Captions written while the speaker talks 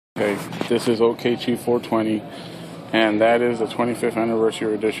Okay, this is Okchief420, and that is the 25th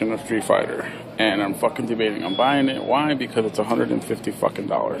anniversary edition of Street Fighter. And I'm fucking debating on buying it. Why? Because it's $150 fucking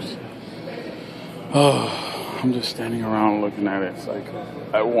dollars. Oh, I'm just standing around looking at it. It's like,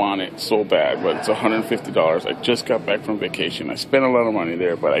 I want it so bad, but it's $150. I just got back from vacation. I spent a lot of money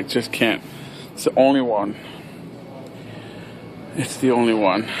there, but I just can't. It's the only one. It's the only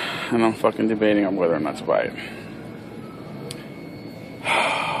one. And I'm fucking debating on whether or not to buy it.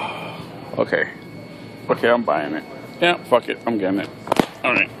 Okay, I'm buying it. Yeah, fuck it, I'm getting it.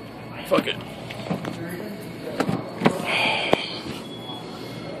 Alright, fuck it.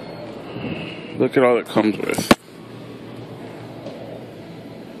 Look at all it comes with.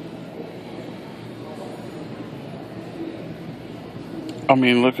 I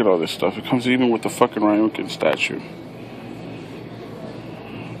mean, look at all this stuff. It comes even with the fucking Ryukin statue.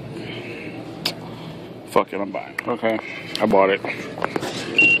 Fuck it, I'm buying it. Okay, I bought it.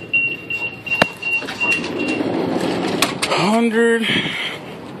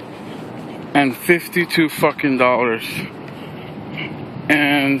 $152 fucking dollars,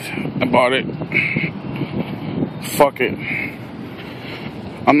 and I bought it. Fuck it.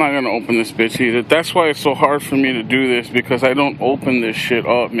 I'm not gonna open this bitch either. That's why it's so hard for me to do this, because I don't open this shit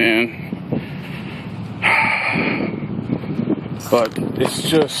up, man. But it's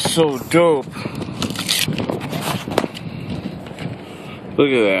just so dope.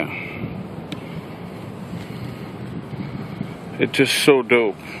 Look at that. It's just so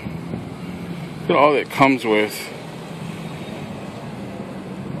dope. Look at all it comes with.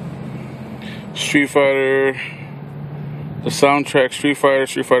 Street Fighter, the soundtrack, Street Fighter,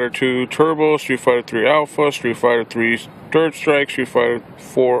 Street Fighter 2 Turbo, Street Fighter 3 Alpha, Street Fighter 3 Third Strike, Street Fighter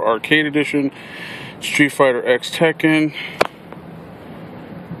 4 Arcade Edition, Street Fighter X Tekken,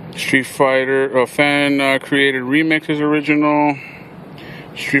 Street Fighter fan created remixes original,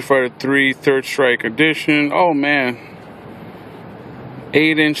 Street Fighter 3 Third Strike Edition. Oh man.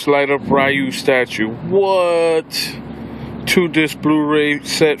 8-inch light-up Ryu statue. What? 2-disc Blu-ray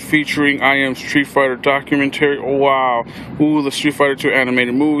set featuring I Am Street Fighter documentary. Oh, wow. Ooh, the Street Fighter 2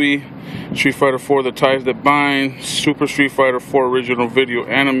 animated movie. Street Fighter 4 The Ties That Bind. Super Street Fighter 4 original video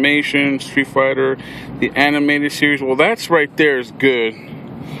animation. Street Fighter the animated series. Well, that's right there is good.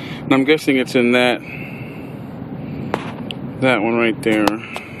 And I'm guessing it's in that one right there.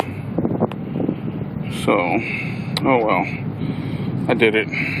 So, oh well. I did it.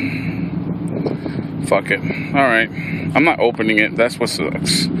 Fuck it. Alright. I'm not opening it. That's what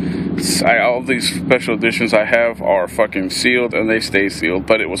sucks. All these special editions I have are fucking sealed, and they stay sealed.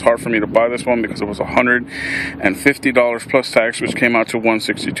 But it was hard for me to buy this one because it was $150 plus tax, which came out to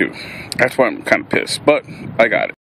 $162. That's why I'm kind of pissed. But I got it.